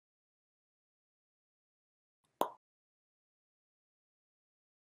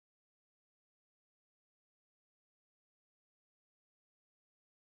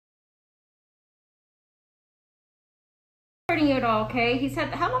it all, okay? He's had,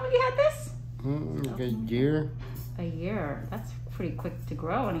 how long have you had this? Like a year. A year. That's pretty quick to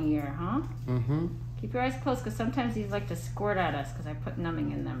grow in a year, huh? Mm-hmm. Keep your eyes closed because sometimes these like to squirt at us because I put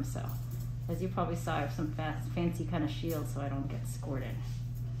numbing in them. So, as you probably saw, I have some fancy kind of shield so I don't get squirted.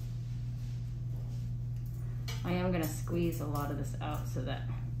 I am going to squeeze a lot of this out so that,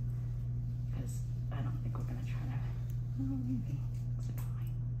 because I don't think we're going to try to, oh, maybe. Looks like fine.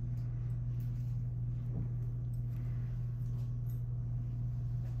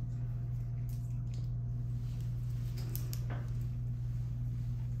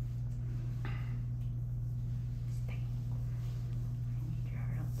 Stay. I need your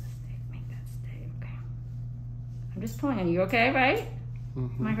help to stay. Make that stay, okay. I'm just pulling on you, okay, right?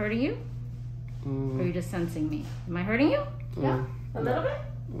 Mm-hmm. Am I hurting you? Or are you just sensing me? Am I hurting you? Yeah? A little bit?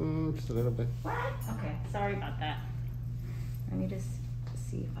 Just a little bit. What? Okay, sorry about that. Let me just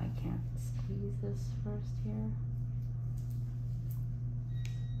see if I can't squeeze this first here.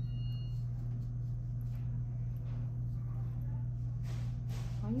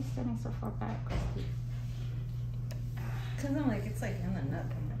 Why are you standing so far back, Christy? Because I'm like, it's like in the nut. I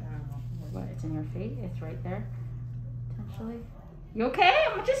don't know. What, it's in your feet? It's right there, potentially. You okay?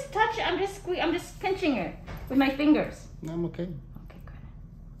 I'm just touching, I'm just pinching it with my fingers. I'm okay. Okay,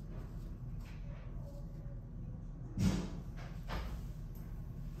 good.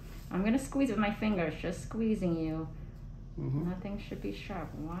 I'm gonna squeeze with my fingers, just squeezing you. Nothing should be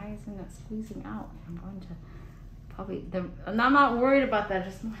sharp. Why isn't it squeezing out? I'm going to probably, I'm not worried about that,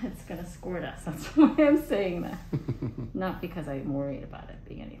 just it's gonna squirt us. That's why I'm saying that. Not because I'm worried about it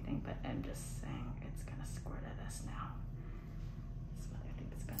being anything, but I'm just saying it's gonna squirt at us now. I think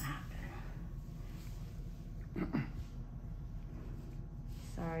it's gonna happen.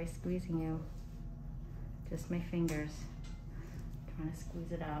 Sorry, squeezing you. Just my fingers. Trying to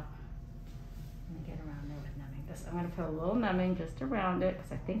squeeze it out. I'm gonna get around there with numbing. I'm gonna put a little numbing just around it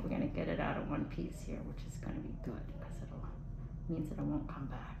because I think we're gonna get it out in one piece here, which is gonna be good because means that it won't come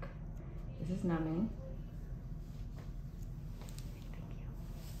back. This is numbing.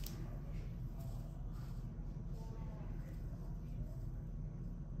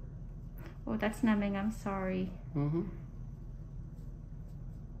 Oh, that's numbing. I'm sorry.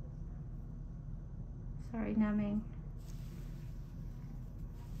 Sorry, numbing.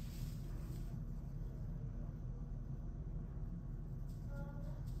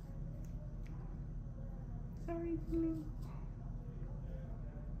 Sorry, numbing.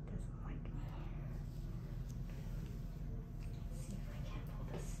 Doesn't like me. Let's see if I can't pull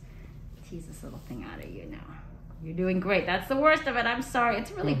this, tease this little thing out of you now. You're doing great. That's the worst of it. I'm sorry.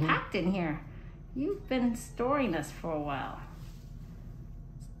 It's really packed in here. You've been storing this for a while.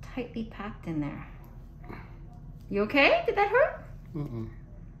 It's tightly packed in there. You okay? Did that hurt?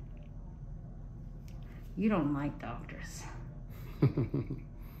 You don't like doctors. You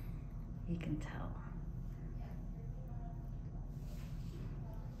can tell.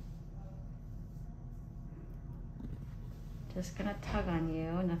 Just gonna tug on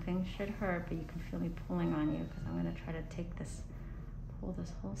you. Nothing should hurt, but you can feel me pulling on you because I'm gonna try to take this, pull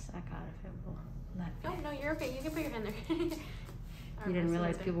this whole sack out if it will let me. Oh, no, you're okay. You can put your hand there. You didn't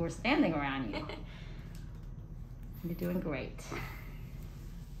realize people were standing around you. You're doing great.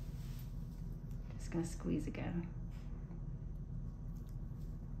 Just gonna squeeze again.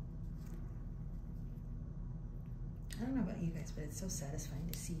 I don't know about you guys, but it's so satisfying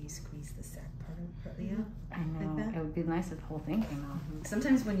to see you squeeze the sack part out. I know. Like that. It would be nice if the whole thing came out.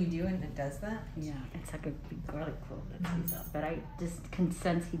 Sometimes when you do and it does that. Yeah, it's like a big garlic clove that sees up. But I just can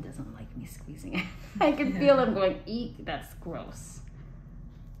sense he doesn't like me squeezing it. I can feel him going, eek, that's gross.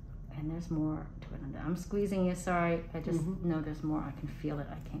 And there's more to it. I'm squeezing you, sorry. I just know there's more. I can feel it.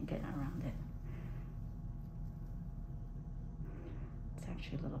 I can't get around it. It's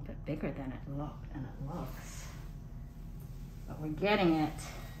actually a little bit bigger than it looks. But we're getting it.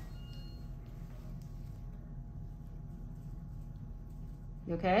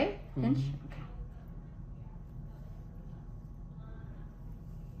 You okay? Pinch? Okay.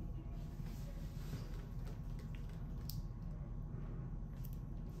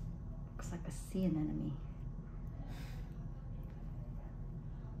 Looks like a sea anemone.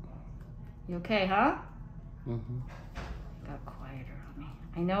 You okay, huh? Got quieter on me.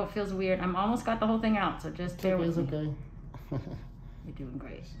 I know it feels weird. I'm almost got the whole thing out, so just bear with me. It's okay. You're doing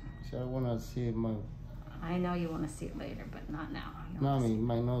great. So I want to see my... I know you want to see it later, but not now. No, I mean,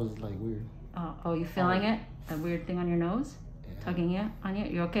 my nose is like weird. Oh, you feeling it? A weird thing on your nose? Yeah. Tugging it on you?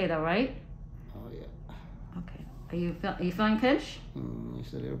 You're okay though, right? Oh, yeah. Okay. Are you feeling pinch?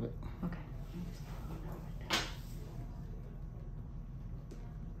 Just a little bit. Okay.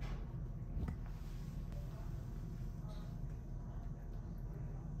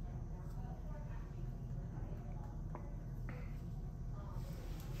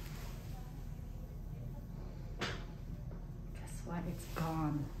 God, it's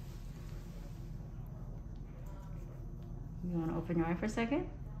gone. You want to open your eye for a second?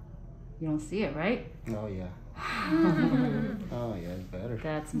 You don't see it, right? Oh yeah. Oh yeah, it's better.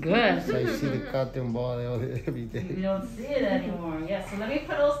 That's good. So I see the cotton ball every day. You don't see it anymore. Yeah, so let me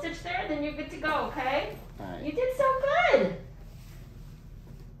put a little stitch there, then you're good to go, okay? Alright. You did so good.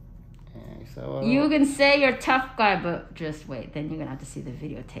 So, You can say you're a tough guy, but just wait. Then you're going to have to see the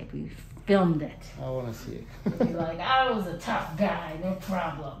videotape. We filmed it. I want to see it. You're like, I was a tough guy, no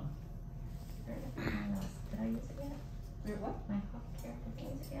problem. Did I use it yet? Or what? My hawk here, did I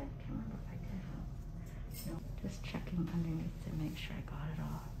use it yet? Can't remember if I did. No, just checking underneath to make sure I got it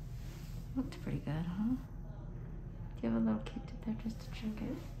all. Looked pretty good, huh? Do you have a little Q-tip there just to check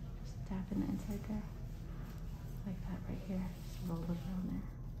it? Just tap in the inside there. Like that right here. Just roll it around there.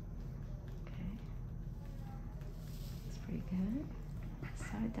 Okay. That's pretty good.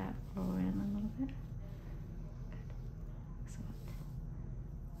 Side that, roll in a little bit. Good. Excellent.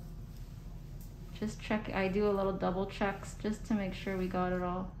 Just check. I do a little double checks just to make sure we got it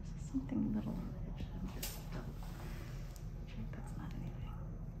all. This is something little. Just double check that's not anything.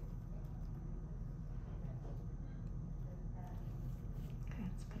 Okay,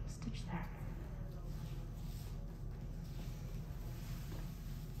 let's put a stitch there.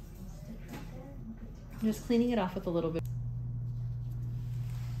 Stitch right there. I'm just cleaning it off with a little bit.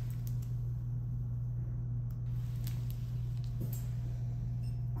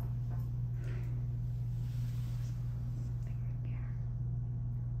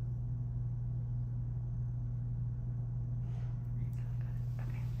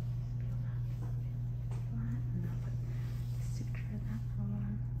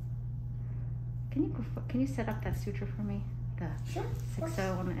 Can you set up that suture for me? The Sure.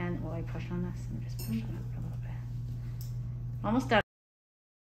 6-0 on the end while I push on this. Let me just push on it for a little bit. Almost done.